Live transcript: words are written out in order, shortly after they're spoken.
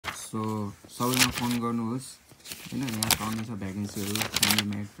So सबैमा phone गर्नुहोस् हैन यहाँ पाउनुहुन्छ भ्याकेन्सीहरु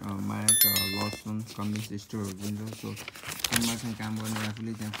म्याट लसन कन्भिन्स स्टोरहरु दिन्छ सो फोनमा चाहिँ काम गर्ने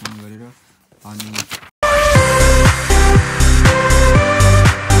आफूले त्यहाँ फोन गरेर अनि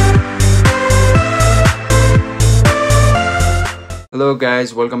Hello guys,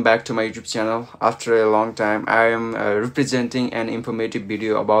 welcome back to my YouTube channel. After a long time, I am representing an informative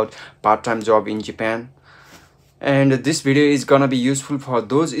video about part-time job in Japan. And this video is gonna be useful for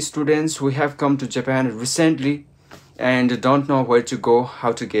those students who have come to Japan recently and don't know where to go,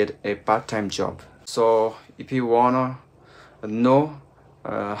 how to get a part-time job. So if you wanna know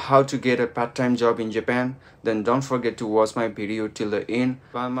how to get a part-time job in Japan, then don't forget to watch my video till the end.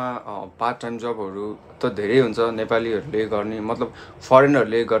 Part-time job त धेरै हुन्छ नेपालीहरुले गर्ने मतलब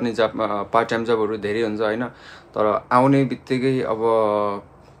फरेनरले गर्ने part time जबहरु धेरै हुन्छ हैन तर आउने बित्तिकै अब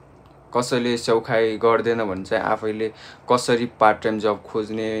कसैले सौखाइ गर्दैन भने चाहिँ आफैले कसरी पार्ट टाइम जब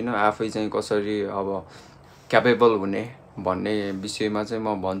खोज्ने हैन आफै चाहिँ कसरी अब क्यापेबल हुने भन्ने विषयमा चाहिँ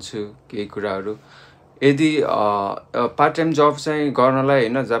म भन्छु केही कुराहरु यदि पार्ट टाइम जब चाहिँ गर्नलाई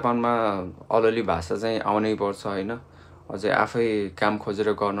हैन जापानमा अलरेडी भाषा चाहिँ आउनै पर्छ हैन अझै आफै काम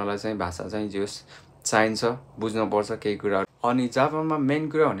खोजेर गर्नलाई चाहिँ भाषा चाहिँ जोस चाहिन्छ बुझ्नु पर्छ केही कुरा अनि जापानमा मेन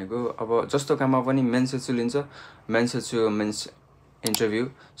कुरा भनेको अब जस्तो काममा पनि मेन्सेसु लिन्छ मेन्सेसु मिन्स इन्टरभ्यु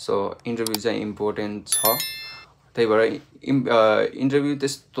सो इन्टरभ्यु चाहिँ इम्पोर्टेन्ट छ त्यही भएर इन्टरभ्यु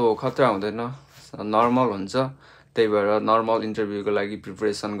त्यस्तो खतरा हुँदैन नर्मल हुन्छ त्यही भएर नर्मल इन्टरभ्युको लागि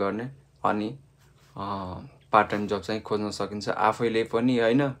प्रिपरेसन गर्ने अनि पार्ट टाइम जब चाहिँ खोज्न सकिन्छ आफैले पनि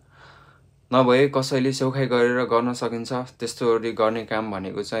हैन नभए कसैले सौखाइ गरेर गर्न सकिन्छ त्यस्तो गर्ने काम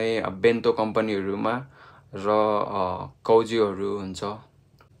भनेको चाहिँ बेन्तो कम्पनीहरुमा र कौजीहरु हुन्छ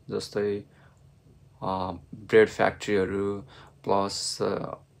जस्तै ब्रेड फ्याक्ट्रीहरु प्लस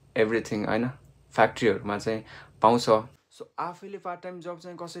एभ्रीथिङ हैन फ्याक्ट्रीहरुमा चाहिँ पाउँछ सो आफैले पार्ट टाइम जब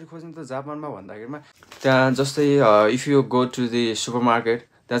चाहिँ कसरी खोज्ने त जापानमा भन्दाखेरिमा त्यहाँ जस्तै if you go to the supermarket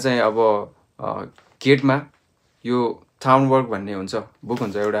त्यहाँ चाहिँ अब गेटमा यो टाउन वर्क भन्ने हुन्छ बुक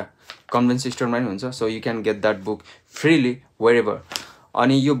हुन्छ एउटा कन्भेन्स स्टोरमा नि हुन्छ so you can get that book freely वेयरएभर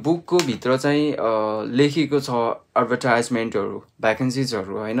अनि यो बुकको भित्र चाहिँ लेखिएको छ एडभर्टाइजमेन्टहरु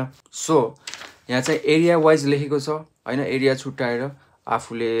भ्याकेन्सीजहरु हैन सो यहाँ चाहिँ एरिया वाइज लेखेको छ हैन एरिया छुट्याएर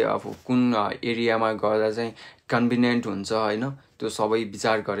आफूले अब कुन एरियामा गर्दा चाहिँ कन्भिनियन्ट हुन्छ हैन त्यो सबै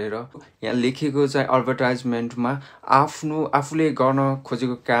विचार गरेर यहाँ लेखेको चाहिँ एडभर्टाइजमेन्टमा आफूले गर्न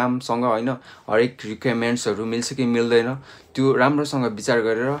खोजेको कामसँग हैन हरेक रिक्वायरमेन्ट्सहरु मिल्छ कि मिल्दैन त्यो राम्रोसँग विचार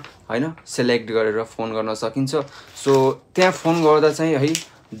गरेर हैन सिलेक्ट गरेर फोन गर्न सकिन्छ सो त्यहाँ फोन गर्दा चाहिँ है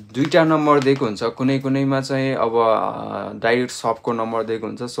दुईटा नम्बर दिएको हुन्छ कुनैमा चाहिँ अब डाइरेक्ट शपको नम्बर दिएको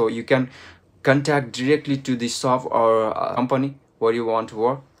हुन्छ so you can contact directly to the शप or company where you want to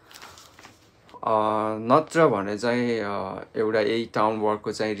work नत्र भने चाहिँ एउटा यही टाउन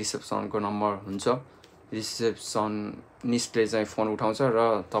वर्कको चाहिँ रिसेप्सनको नम्बर हुन्छ रिसेप्सनिस्टले चाहिँ फोन उठाउँछ र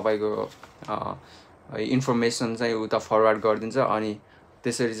तपाईको इन्फर्मेसन चाहिँ उता फरवर्ड गरिदिन्छ अनि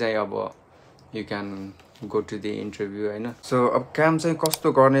त्यसरी चाहिँ अब you can go to the interview हैन सो अब काम चाहिँ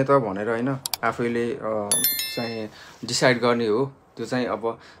कस्तो गर्ने त भनेर हैन आफैले चाहिँ डिसाइड गर्ने हो त्यो चाहिँ अब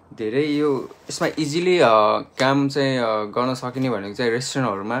धेरै यो यसमा इजिली काम चाहिँ गर्न सकिने भनेको चाहिँ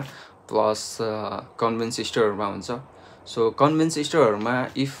रेस्टुरेन्टहरुमा प्लस कन्भेन्स स्टोरहरुमा हुन्छ सो कन्भेन्स स्टोरहरुमा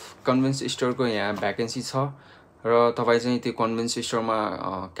इफ कन्भेन्स स्टोरको यहाँ भ्याकेन्सी छ र तपाई चाहिँ त्यो कन्भेन्स स्टोरमा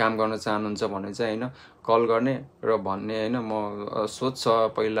काम गर्न चाहनुहुन्छ भने चाहिँ हैन कल गर्ने र भन्ने हैन म सोध्छ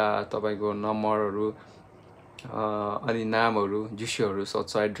पहिला तपाईको नम्बरहरु अनि नामहरु जुसीहरु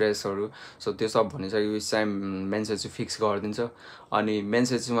सोध्छ एड्रेसहरु सो त्यो सब भनिसकेपछि चाहिँ मेन्सेज फिक्स गरिदिन्छ अनि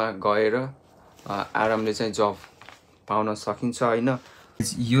मेन्सेजमा गएर आरामले चाहिँ जब पाउन सकिन्छ हैन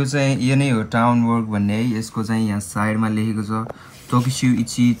यो नै हो टाउन वर्क भन्ने है यसको चाहिँ यहाँ साइडमा लेखेको छ टोकुस्यु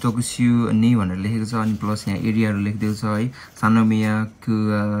इची टोकुस्यु नि भनेर लेखेको छ अनि प्लस यहाँ एरियाहरु लेखिदिएको छ है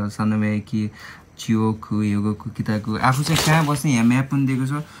सानोमिया कि चियोकु योगोकु किताकु आफू चाहिँ कहाँ बस्ने यहाँ म्याप पनि दिएको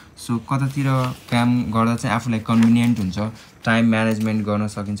छ सो कतातिर काम गर्दा चाहिँ आफूलाई कन्भिनियन्ट हुन्छ टाइम म्यानेजमेन्ट गर्न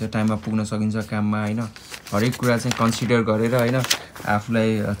सकिन्छ टाइममा पुग्न सकिन्छ काममा हैन हरेक कुरा चाहिँ कन्सिडर गरेर हैन आफूलाई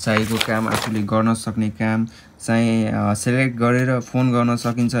चाहिएको काम आफूले गर्न सक्ने काम चाहिँ सिलेक्ट गरेर फोन गर्न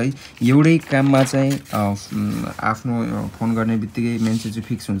सकिन्छ है एउटै काममा चाहिँ आफ्नो फोन गर्ने बित्तिकै मेन्सेज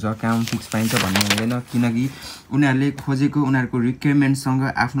फिक्स हुन्छ काम फिक्स पाइन्छ भन्ने हुँदैन किनकि उनीहरुले खोजेको उनीहरुको रिक्वायरमेन्टसँग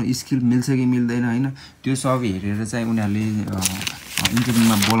आफ्नो स्किल मिल्छ कि मिल्दैन हैन त्यो सब हेरेर चाहिँ उनीहरुले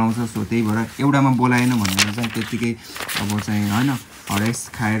इन्टरभ्युमा बोलाउँछ सो त्यही भएर एउटामा बोलाएन भनेर चाहिँ त्यतिकै अब चाहिँ हैन हरेस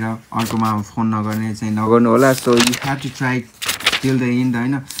खाएर अर्कोमा फोन नगर्ने चाहिँ नगर्नु होला so you have to try till the and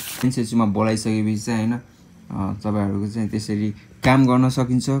हैन मेन्सेजमा बोलाइसकेपछि चाहिँ हैन तपाईहरुको चाहिँ त्यसरी काम गर्न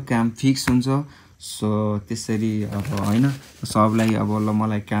सकिन्छ काम फिक्स हुन्छ सो त्यसरी अब हैन सबलाई अब ल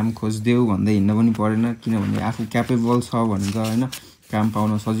मलाई काम खोज्देऊ भन्दै हिँड्न पनि परेन किनभने आफू क्यापेबल छ भने त हैन काम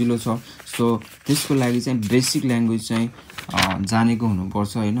पाउन सजिलो छ सो त्यसको लागि चाहिँ बेसिक ल्याङ्ग्वेज चाहिँ जानेको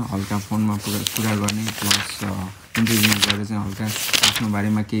हुनुपर्छ हैन हल्का फोनमा कुरा गर्ने प्लस इन्टरभ्यु गरेर चाहिँ हल्का आफ्नो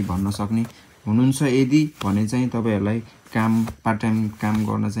बारेमा केही भन्न सक्ने हुनुहुन्छ यदि भने चाहिँ तपाईहरुलाई काम पार्ट टाइम काम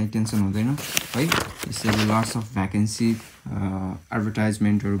गर्न चाहिँ टेन्सन हुँदैन है यसरी लट्स अफ भ्याकेन्सी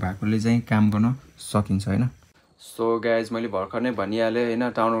एडभर्टाइजमेन्टहरु भएकोले चाहिँ काम गर्न सकिन्छ हैन सो गाइज मैले भर्खर नै भनिहालेँ हैन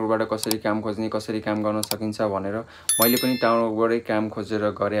टाउन वर्कबाट कसरी काम खोज्ने कसरी काम गर्न सकिन्छ भनेर मैले पनि टाउन वर्कबाटै काम खोजेर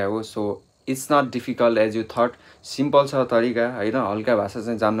गरे हो so it's not difficult as you thought simple छ तरिका हैन हल्का भाषा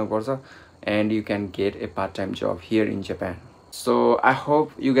चाहिँ जान्नु पर्छ and you can get a part-time job here in Japan. So I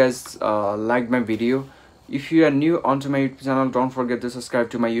hope you guys liked my video. If you are new onto my YouTube channel, don't forget to subscribe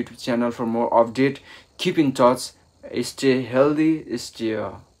to my YouTube channel for more update. Keep in touch, stay healthy, stay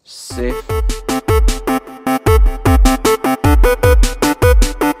safe.